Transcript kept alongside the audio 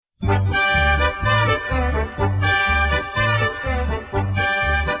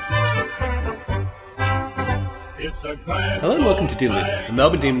Hello and welcome to Diddly, the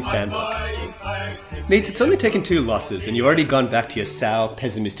Melbourne Demons fan podcast. Neats, it's only taken 2 losses and you've already gone back to your sour,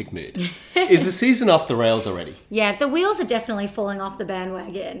 pessimistic mood. Is the season off the rails already? Yeah, the wheels are definitely falling off the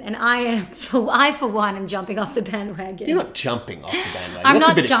bandwagon, and I for one, am jumping off the bandwagon. You're not jumping off the bandwagon. I'm That's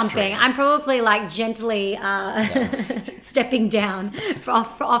not a bit jumping. extreme. I'm probably like gently stepping down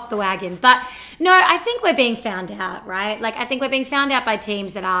off the wagon. But no, I think we're being found out, right? Like, I think we're being found out by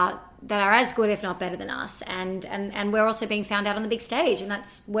teams that are as good, if not better than us, and we're also being found out on the big stage, and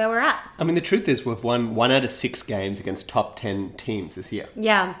that's where we're at. I mean, the truth is we've won 1 out of 6 games against top 10 teams this year.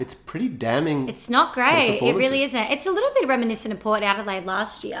 Yeah. It's pretty damning. It's not great. It really isn't. It's a little bit reminiscent of Port Adelaide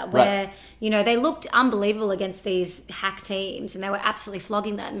last year, where, right, they looked unbelievable against these hack teams, and they were absolutely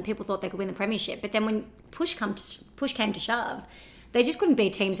flogging them, and people thought they could win the premiership. But then when push came to shove, they just couldn't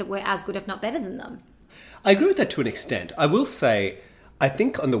beat teams that were as good, if not better than them. I agree with that to an extent. I will say, I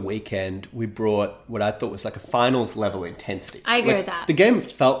think on the weekend we brought what I thought was like a finals level intensity. I agree with that. The game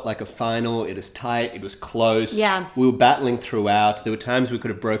felt like a final. It was tight. It was close. Yeah. We were battling throughout. There were times we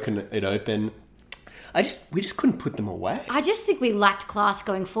could have broken it open. We just couldn't put them away. I just think we lacked class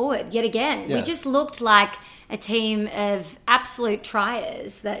going forward yet again. Yeah. We just looked like a team of absolute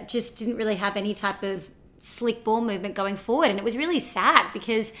triers that just didn't really have any type of slick ball movement going forward. And it was really sad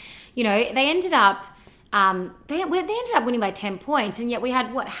because, they ended up they ended up winning by 10 points, and yet we had,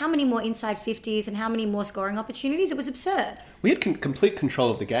 how many more inside 50s and how many more scoring opportunities? It was absurd. We had complete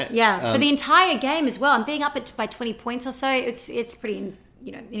control of the game. Yeah, for the entire game as well. And being up by 20 points or so, it's pretty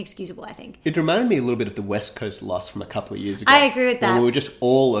inexcusable, I think. It reminded me a little bit of the West Coast loss from a couple of years ago. I agree with that. We were just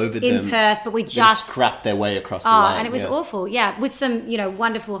all over them. In Perth, but we just scrapped their way across the line. And it was awful, with some,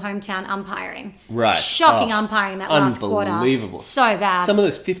 wonderful hometown umpiring. Right. Shocking umpiring that last quarter. Unbelievable. So bad. Some of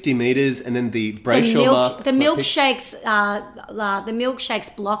those 50 metres and then the Brayshaw mark. The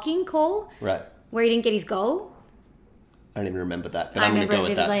milkshakes blocking call. Right. Where he didn't get his goal. I don't even remember that, but I'm going to go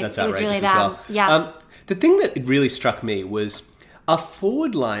with that. That's it was outrageous really as bad. well. Yeah. The thing that really struck me was our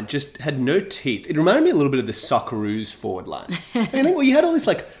forward line just had no teeth. It reminded me a little bit of the Socceroos forward line. I think you had all this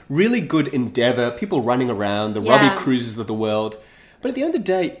really good endeavour, people running around, the Robbie Cruises of the world. But at the end of the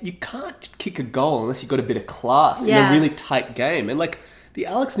day, you can't kick a goal unless you've got a bit of class in a really tight game. And the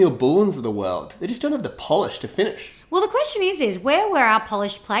Alex Neil-Bullens of the world, they just don't have the polish to finish. Well, the question is where were our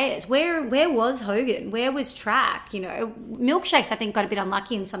polished players? Where was Hogan? Where was Track? Milkshakes, I think, got a bit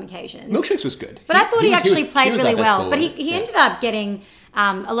unlucky in some occasions. Milkshakes was good. But I thought he actually played really well. Forward. But he ended up getting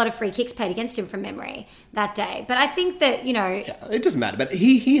a lot of free kicks paid against him from memory that day. But I think that, Yeah, it doesn't matter. But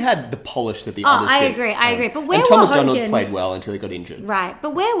he had the polish that the others did. I agree. But where and Tom were McDonald Hogan? played well until he got injured. Right.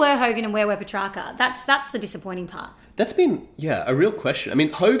 But where were Hogan and where were Petrarca? That's the disappointing part. That's been, a real question. I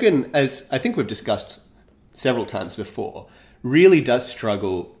mean, Hogan, as I think we've discussed several times before, really does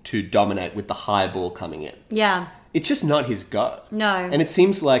struggle to dominate with the high ball coming in. Yeah. It's just not his go. No. And it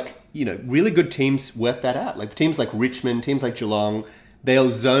seems like, really good teams work that out. Like teams like Richmond, teams like Geelong,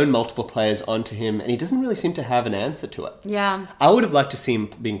 they'll zone multiple players onto him and he doesn't really seem to have an answer to it. Yeah. I would have liked to see him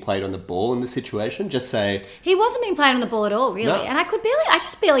being played on the ball in this situation. Just say... He wasn't being played on the ball at all, really. No. And I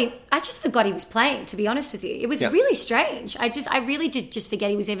just forgot he was playing, to be honest with you. It was really strange. I really did just forget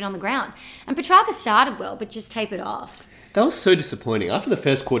he was even on the ground. And Petrarca started well, but just tapered off. That was so disappointing. After the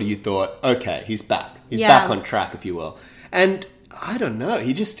first quarter, you thought, okay, he's back. He's back on track, if you will. And I don't know.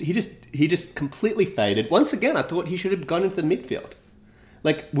 He just completely faded. Once again, I thought he should have gone into the midfield.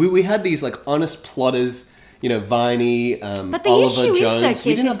 We had these honest plotters, Viney, but the Oliver issue Jones. Is,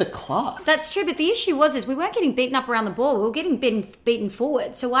 we didn't have the class. That's true, but the issue was we weren't getting beaten up around the ball. We were getting beaten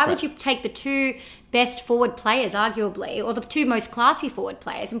forward. So why would you take the 2 best forward players, arguably, or the 2 most classy forward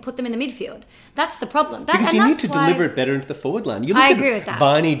players and put them in the midfield? That's the problem. Because you need to deliver it better into the forward line. You look I agree with that.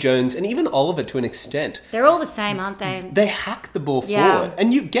 Viney, Jones, and even Oliver to an extent. They're all the same, aren't they? They hack the ball forward.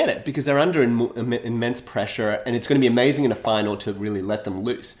 And you get it because they're under immense pressure and it's going to be amazing in a final to really let them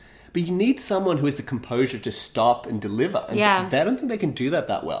loose. But you need someone who has the composure to stop and deliver. And I don't think they can do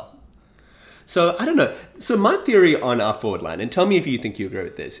that well. So, I don't know. So, my theory on our forward line, and tell me if you think you agree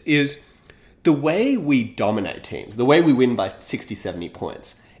with this, is the way we dominate teams, the way we win by 60, 70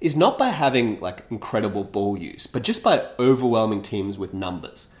 points, is not by having, incredible ball use, but just by overwhelming teams with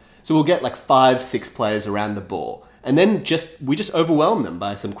numbers. So, we'll get, 5, 6 players around the ball. And then we just overwhelm them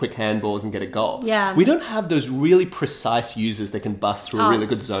by some quick handballs and get a goal. Yeah. We don't have those really precise users that can bust through a really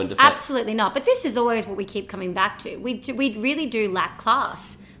good zone defense. Absolutely not. But this is always what we keep coming back to. We really do lack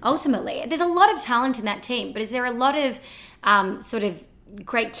class, ultimately. There's a lot of talent in that team, but is there a lot of sort of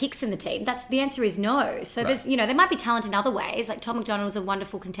great kicks in the team? The answer is no. So there's, there might be talent in other ways. Like Tom McDonald is a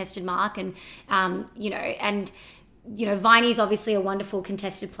wonderful contested mark and, Viney's obviously a wonderful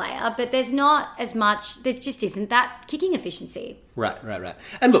contested player, but there's not as much, there just isn't that kicking efficiency. Right.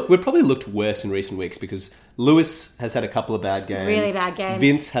 And look, we've probably looked worse in recent weeks because Lewis has had a couple of bad games. Really bad games.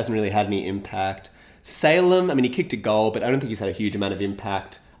 Vince hasn't really had any impact. Salem, I mean, he kicked a goal, but I don't think he's had a huge amount of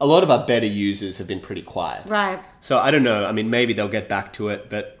impact. A lot of our better users have been pretty quiet. Right. So I don't know. I mean, maybe they'll get back to it,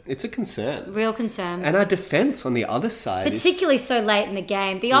 but it's a concern. Real concern. And our defence on the other side particularly so late in the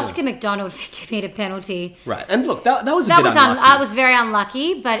game. The Oscar McDonald 50-metre penalty. Right. And look, that was a bit unlucky. That was very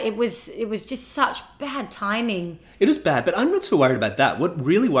unlucky, but it was just such bad timing. It was bad, but I'm not so worried about that. What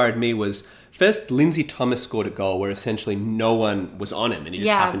really worried me was, first, Lindsay Thomas scored a goal where essentially no one was on him and he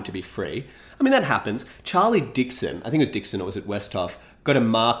just happened to be free. I mean, that happens. Charlie Dixon, I think it was Dixon or was it Westhoff, got a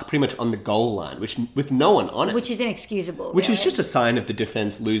mark pretty much on the goal line, which with no one on it. Which is inexcusable. Which is just a sign of the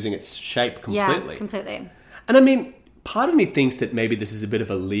defence losing its shape completely. Yeah, completely. And I mean, part of me thinks that maybe this is a bit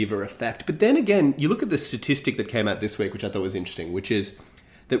of a lever effect. But then again, you look at the statistic that came out this week, which I thought was interesting, which is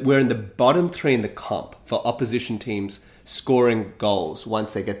that we're in the bottom 3 in the comp for opposition teams scoring goals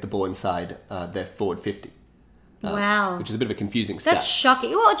once they get the ball inside their forward 50. Wow. Which is a bit of a confusing stat. That's shocking.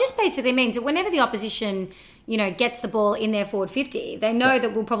 Well, it just basically means that whenever the opposition, gets the ball in their forward 50, they know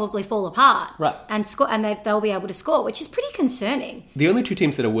that we'll probably fall apart. Right. And score, and they'll be able to score, which is pretty concerning. The only 2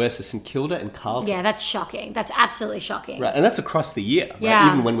 teams that are worse are St Kilda and Carlton. Yeah, that's shocking. That's absolutely shocking. Right, and that's across the year, right?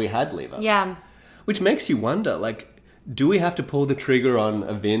 Yeah. Even when we had Lever. Yeah. Which makes you wonder, do we have to pull the trigger on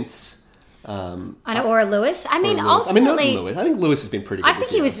a Vince? Or a Lewis. I mean, Lewis. ultimately, not Lewis. I think Lewis has been pretty good. I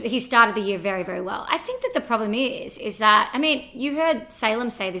think he started the year very, very well. I think that the problem is that, I mean, you heard Salem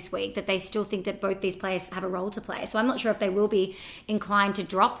say this week that they still think that both these players have a role to play. So I'm not sure if they will be inclined to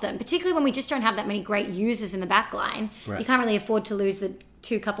drop them, particularly when we just don't have that many great users in the back line. Right. You can't really afford to lose the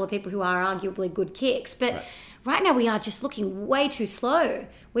couple of people who are arguably good kicks. But right now we are just looking way too slow.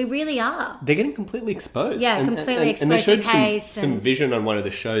 We really are. They're getting completely exposed. Yeah, completely exposed. And they showed some vision on one of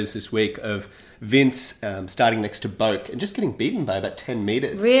the shows this week of Vince starting next to Boak and just getting beaten by about 10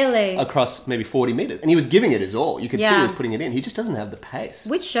 metres. Really? Across maybe 40 metres. And he was giving it his all. You could see he was putting it in. He just doesn't have the pace.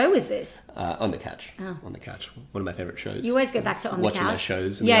 Which show was this? On the Couch. Oh. On the Couch. One of my favourite shows. You always go back to On the Couch. Watching my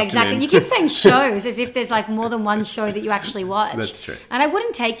shows in the afternoon. Exactly. You keep saying shows as if there's more than one show that you actually watch. That's true. And I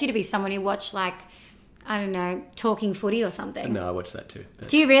wouldn't take you to be someone who watched I don't know, Talking Footy or something. No, I watch that too.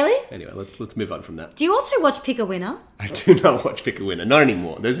 Do you really? Anyway, let's move on from that. Do you also watch Pick a Winner? I do not watch Pick a Winner. Not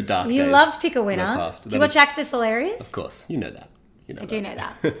anymore. Those are dark days. You loved Pick a Winner. Do you watch Access All Areas? Of course. You know that. I do know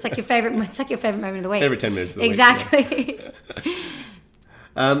that. It's like your favourite moment of the week. Every 10 minutes of the week. Exactly.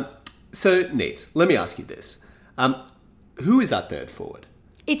 So, Neats, let me ask you this. Who is our third forward?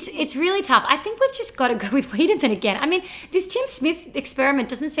 It's really tough. I think we've just got to go with Wiedemann again. I mean, this Tim Smith experiment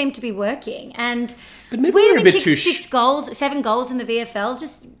doesn't seem to be working. But maybe we're a bit too 7 goals in the VFL.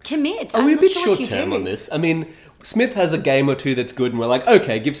 Just commit. Are we a bit short term on this? I mean, Smith has a game or two that's good and we're like,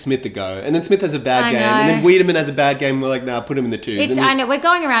 okay, give Smith a go. And then Smith has a bad game. And then Wiedemann has a bad game and we're like, nah, put him in the twos. I know. We're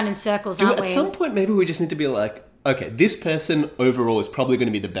going around in circles, aren't we? At some point, maybe we just need to be like, okay, this person overall is probably going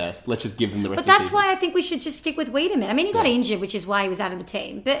to be the best. Let's just give them the rest of the season. But that's why I think we should just stick with Wiedemann. I mean, he got injured, which is why he was out of the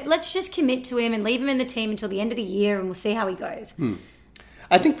team. But let's just commit to him and leave him in the team until the end of the year and we'll see how he goes.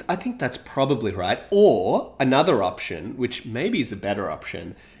 I think that's probably right. Or another option, which maybe is the better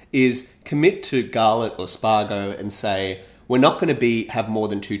option, is commit to Garlett or Spargo and say, we're not going to have more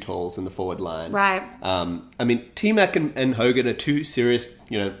than 2 talls in the forward line. Right. I mean, T-Mac and Hogan are 2 serious,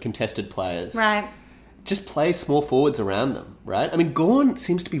 contested players. Right. Just play small forwards around them, right? I mean, Gawn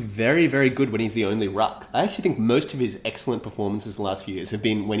seems to be very, very good when he's the only ruck. I actually think most of his excellent performances the last few years have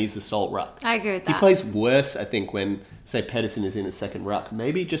been when he's the sole ruck. I agree with that. He plays worse, I think, when, say, Pedersen is in a second ruck.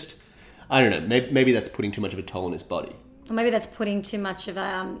 Maybe just, I don't know, maybe that's putting too much of a toll on his body. Or maybe that's putting too much of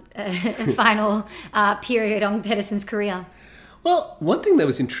a final period on Pedersen's career. Well, one thing that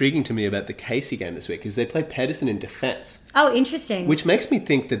was intriguing to me about the Casey game this week is they played Pedersen in defence. Oh, interesting. Which makes me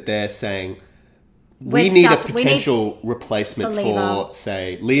think that they're saying, we need a potential replacement for,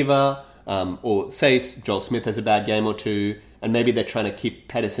 say, Lever, or say Joel Smith has a bad game or two, and maybe they're trying to keep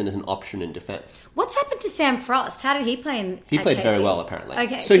Pedersen as an option in defence. What's happened to Sam Frost? How did he play He played very well, apparently.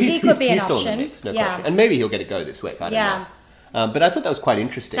 Okay, so he could be an still option. In the mix, no question. And maybe he'll get a go this week, I don't know. But I thought that was quite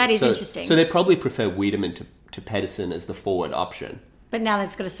interesting. That is interesting. So they probably prefer Wiedemann to Pedersen as the forward option. But now they've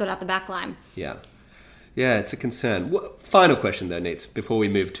just got to sort out the back line. Yeah. Yeah, it's a concern. Final question, though, Neats, before we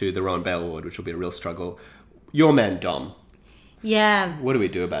move to the Rowan Bale Award, which will be a real struggle. Your man, Dom. Yeah. What do we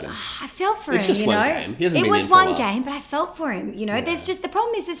do about him? I felt for him, It's just one game. He hasn't been in for a while. It was one game, but I felt for him. There's just, the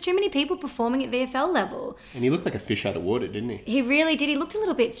problem is there's too many people performing at VFL level. And he looked like a fish out of water, didn't he? He really did. He looked a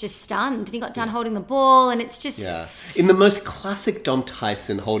little bit just stunned, and he got done holding the ball, and it's just... Yeah. In the most classic Dom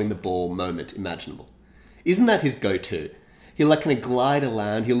Tyson holding the ball moment imaginable. Isn't that his go-to? He'll like kind of glide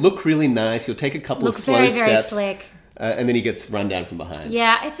around. He'll look really nice. He'll take a couple of slow steps. Very slick. And then he gets run down from behind.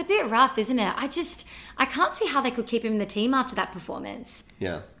 Yeah, it's a bit rough, isn't it? I can't see how they could keep him in the team after that performance.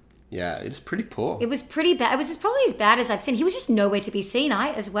 Yeah. Yeah, it's pretty poor. It was pretty bad. It was probably as bad as I've seen. He was just nowhere to be seen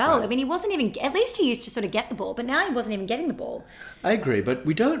as well. Right. I mean, he wasn't even... At least he used to sort of get the ball, but now he wasn't even getting the ball. I agree, but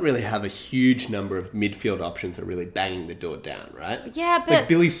we don't really have a huge number of midfield options that are really banging the door down, right? Yeah, but... Like,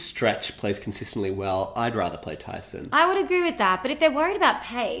 Billy Stretch plays consistently well. I'd rather play Tyson. I would agree with that, but if they're worried about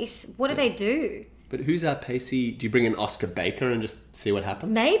pace, what do they do? But who's our pacey? Do you bring in Oscar Baker and just see what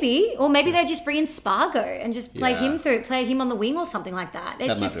happens? Maybe. Or maybe they just bring in Spargo and just play him on the wing or something like that.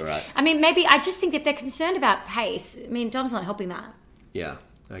 That might be right. I mean, maybe I just think if they're concerned about pace, I mean, Dom's not helping that. Yeah,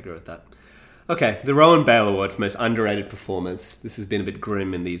 I agree with that. Okay, the Rowan Bale Award for most underrated performance. This has been a bit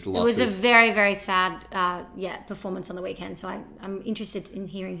grim in these losses. It was a very, very sad performance on the weekend, so I'm interested in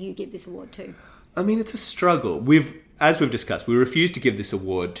hearing who you give this award to. I mean, it's a struggle. As we've discussed, we refuse to give this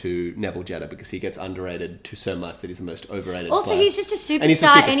award to Neville Jetta because he gets underrated to so much that he's the most overrated Also, player. he's just a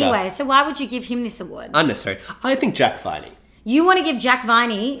superstar anyway, so why would you give him this award? Unnecessary. I think Jack Viney. You want to give Jack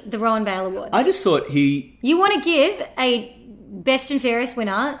Viney the Rowan Bale Award? I just thought You want to give a best and fairest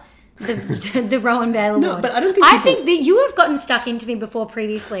winner the Rowan Bale Award. No, but I don't think I think that you have gotten stuck into me before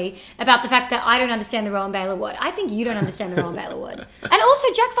previously about the fact that I don't understand the Rowan Bale Award. I think you don't understand the Rowan Bale Award. And also,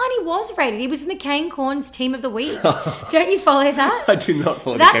 Jack Viney was rated. He was in the Kane Corns Team of the Week. Don't you follow that? I do not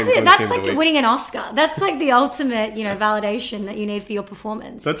follow the Kane Corns Team of the Week. That's like winning an Oscar. That's like the ultimate, validation that you need for your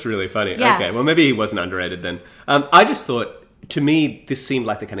performance. That's really funny. Yeah. Okay, well, maybe he wasn't underrated then. I just thought... To me, this seemed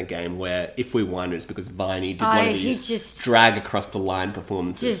like the kind of game where if we won, it's because Viney did one of these drag across the line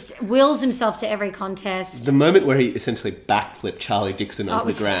performances. Just wills himself to every contest. The moment where he essentially backflipped Charlie Dixon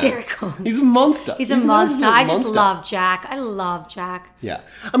onto the ground. Hysterical. He's a monster. He's a monster. I just love Jack. I love Jack. Yeah.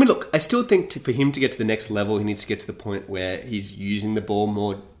 I mean, look, I still think for him to get to the next level, he needs to get to the point where he's using the ball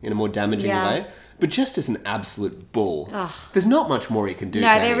in a more damaging way. But just as an absolute bull, there's not much more he can do.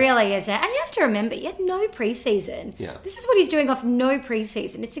 No, there really isn't. And you have to remember, he had no preseason. Yeah. This is what he's doing off no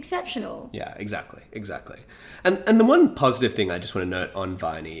preseason. It's exceptional. Yeah, exactly. And the one positive thing I just want to note on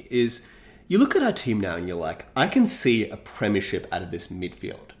Viney is you look at our team now and you're like, I can see a premiership out of this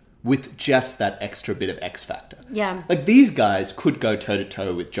midfield with just that extra bit of X factor. Yeah. Like these guys could go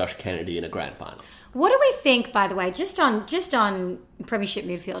toe-to-toe with Josh Kennedy in a grand final. What do we think, by the way, just on premiership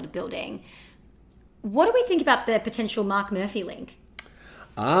midfield building... What do we think about the potential Mark Murphy link?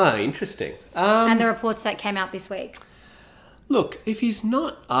 Interesting. And the reports that came out this week. Look, if he's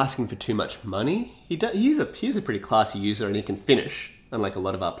not asking for too much money, he's a pretty classy user and he can finish, unlike a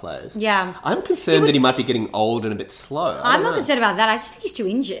lot of our players. Yeah. I'm concerned that he might be getting old and a bit slow. I'm not concerned about that. I just think he's too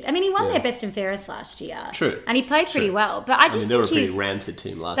injured. I mean, he won their best and fairest last year. True. And he played pretty well. But I just think they were a pretty rancid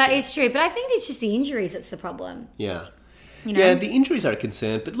team last year. That is true. But I think it's just the injuries that's the problem. Yeah. Yeah, the injuries are a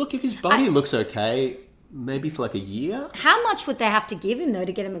concern. But look, if his body looks okay, maybe for like a year. How much would they have to give him, though,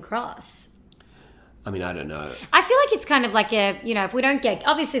 to get him across? I mean, I don't know. I feel like it's kind of like if we don't get...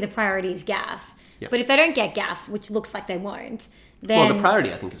 Obviously, the priority is Gaff. Yep. But if they don't get Gaff, which looks like they won't, then... Well, the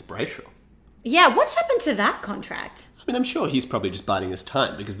priority, I think, is Brayshaw. Yeah, what's happened to that contract? I mean, I'm sure he's probably just biding his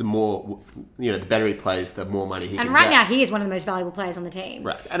time because the more, the better he plays, the more money he can get. And right now, he is one of the most valuable players on the team.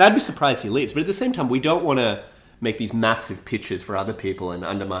 Right. And I'd be surprised he leaves. But at the same time, we don't want to make these massive pitches for other people and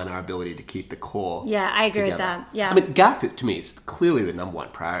undermine our ability to keep the core. Yeah, I agree together. with that. Yeah. I mean, Gaff, to me, is clearly the number one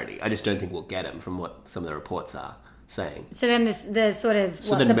priority. I just don't think we'll get him from what some of the reports are saying. So then the sort of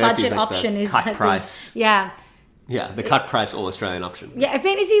the budget option is cut price. Yeah, the cut price all Australian option. Yeah, I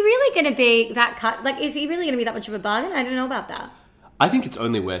mean, is he really going to be that cut? Like, is he really going to be that much of a bargain? I don't know about that. I think it's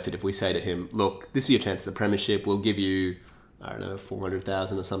only worth it if we say to him, look, this is your chance at the premiership. We'll give you, I don't know,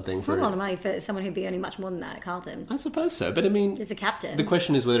 400,000 or something. It's not a lot of money for someone who'd be earning much more than that at Carlton. I suppose so, but I mean... As a captain. The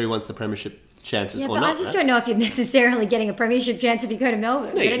question is whether he wants the premiership chances or not. Yeah, but I just don't know if you're necessarily getting a premiership chance if you go to Melbourne.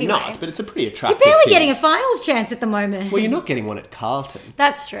 No, but you're anyway, not, but it's a pretty attractive You're barely team. getting a finals chance at the moment. Well, you're not getting one at Carlton.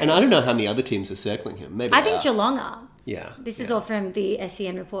 That's true. And I don't know how many other teams are circling him. Maybe I think Geelong are. Yeah. This is all from the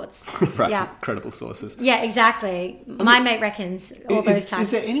SEN reports. Right. Yeah. Credible sources. Yeah, exactly. My mate reckons all those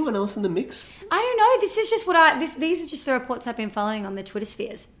types. Is there anyone else in the mix? I don't know. This is just what these are just the reports I've been following on the Twitter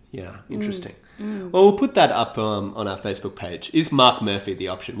spheres. Yeah, interesting. Well, we'll put that up on our Facebook page. Is Mark Murphy the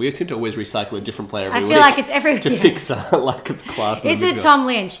option? We seem to always recycle a different player every week. I feel like it's every to fix our lack of class. Is it Tom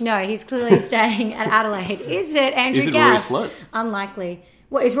Lynch? No, he's clearly staying at Adelaide. Is it Andrew Gaff? Rory Sloane? Unlikely.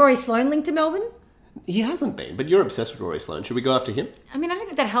 What, is Rory Sloane linked to Melbourne? He hasn't been, but you're obsessed with Rory Sloane. Should we go after him? I mean, I don't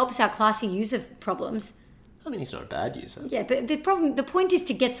think that helps our classy user problems. I mean, he's not a bad user. Yeah, but the point is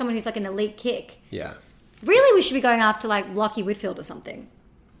to get someone who's like an elite kick. Yeah. Really, we should be going after like Lockie Whitfield or something.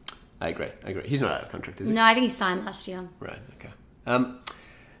 I agree. He's not out of contract, is he? No, I think he signed last year. Right, okay.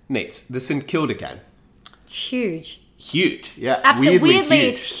 Neats, the St Kilda game. It's huge. Huge, yeah. Absolutely, weirdly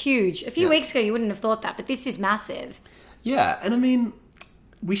huge. It's huge. A few weeks ago, you wouldn't have thought that, but this is massive. Yeah, and I mean,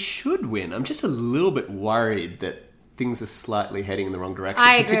 we should win. I'm just a little bit worried that things are slightly heading in the wrong direction.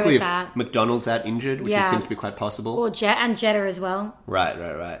 I agree particularly with if that. McDonald's out injured, which seems to be quite possible. Or Jetta as well. Right.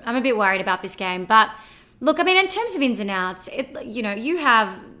 I'm a bit worried about this game, but look, I mean, in terms of ins and outs, you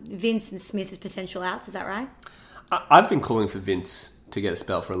have Vince and Smith as potential outs. Is that right? I've been calling for Vince to get a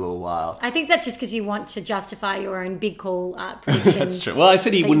spell for a little while. I think that's just because you want to justify your own big call prediction. That's true. Well, I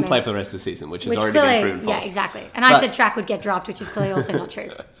said he wouldn't play for the rest of the season, which has already been proven false. Yeah, exactly. And I said Track would get dropped, which is clearly also not true.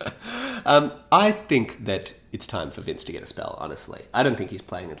 I think that it's time for Vince to get a spell, honestly. I don't think he's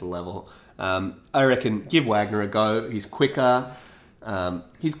playing at the level. I reckon give Wagner a go. He's quicker.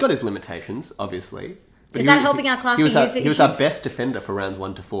 He's got his limitations, obviously. But is that helping our classy user issues? He was our best defender for rounds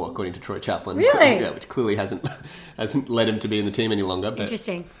 1 to 4, according to Troy Chaplin. Really? Yeah, which clearly hasn't led him to be in the team any longer. But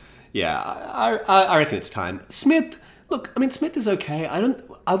interesting. Yeah, I reckon it's time. Smith, look, I mean, Smith is okay.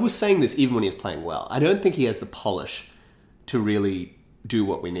 I was saying this even when he was playing well. I don't think he has the polish to really do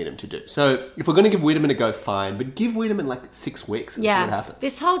what we need him to do. So if we're going to give Wiedemann a go, fine. But give Wiedemann like 6 weeks and see what happens.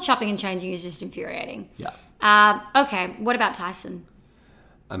 This whole chopping and changing is just infuriating. Yeah. Okay, what about Tyson?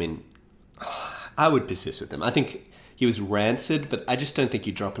 I mean, I would persist with him. I think he was rancid, but I just don't think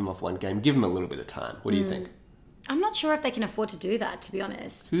you drop him off one game. Give him a little bit of time. What do you think? I'm not sure if they can afford to do that, to be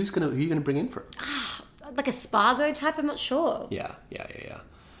honest. Who are you going to bring in for it? Like a Spargo type? I'm not sure. Yeah.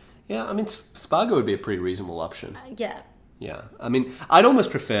 Yeah, I mean, Spargo would be a pretty reasonable option. Yeah. Yeah. I mean, I'd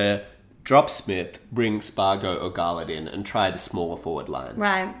almost prefer drop Smith, bring Spargo or Garland in and try the smaller forward line.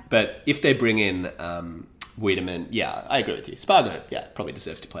 Right. But if they bring in Wiedemann, yeah, I agree with you. Spargo, yeah, probably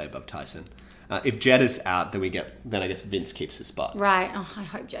deserves to play above Tyson. If Jetta's out, then I guess Vince keeps his spot. Right. Oh, I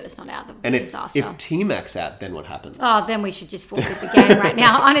hope Jetta's not out. And disaster. If T-Mac's out, then what happens? Oh, then we should just forfeit the game right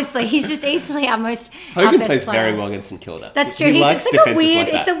now. Honestly, he's just easily our best Hogan plays player. very well against St Kilda. That's true.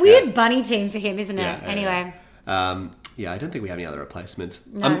 It's a weird bunny team for him, isn't it? Yeah, anyway. Yeah, I don't think we have any other replacements.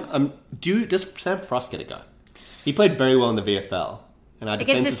 No. Does Sam Frost get a go? He played very well in the VFL. And our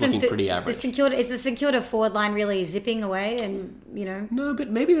defence is looking pretty average. Is the St Kilda forward line really zipping away? And No, but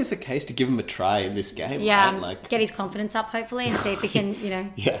maybe there's a case to give him a try in this game. Yeah, right? Like, get his confidence up hopefully and see if he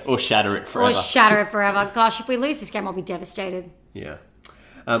can, Yeah, or shatter it forever. Gosh, if we lose this game, I'll be devastated. Yeah.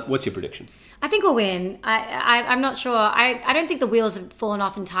 What's your prediction? I think we'll win. I'm not sure. I don't think the wheels have fallen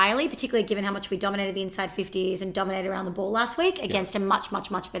off entirely, particularly given how much we dominated the inside 50s and dominated around the ball last week against a much, much,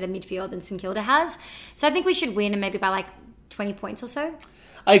 much better midfield than St Kilda has. So I think we should win, and maybe by 20 points or so.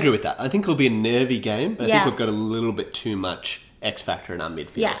 I agree with that. I think it'll be a nervy game, but I think we've got a little bit too much X factor in our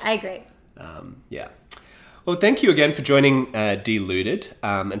midfield. Yeah, I agree. Yeah. Well, thank you again for joining Deluded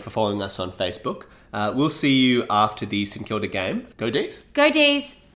and for following us on Facebook. We'll see you after the St Kilda game. Go D's. Go D's.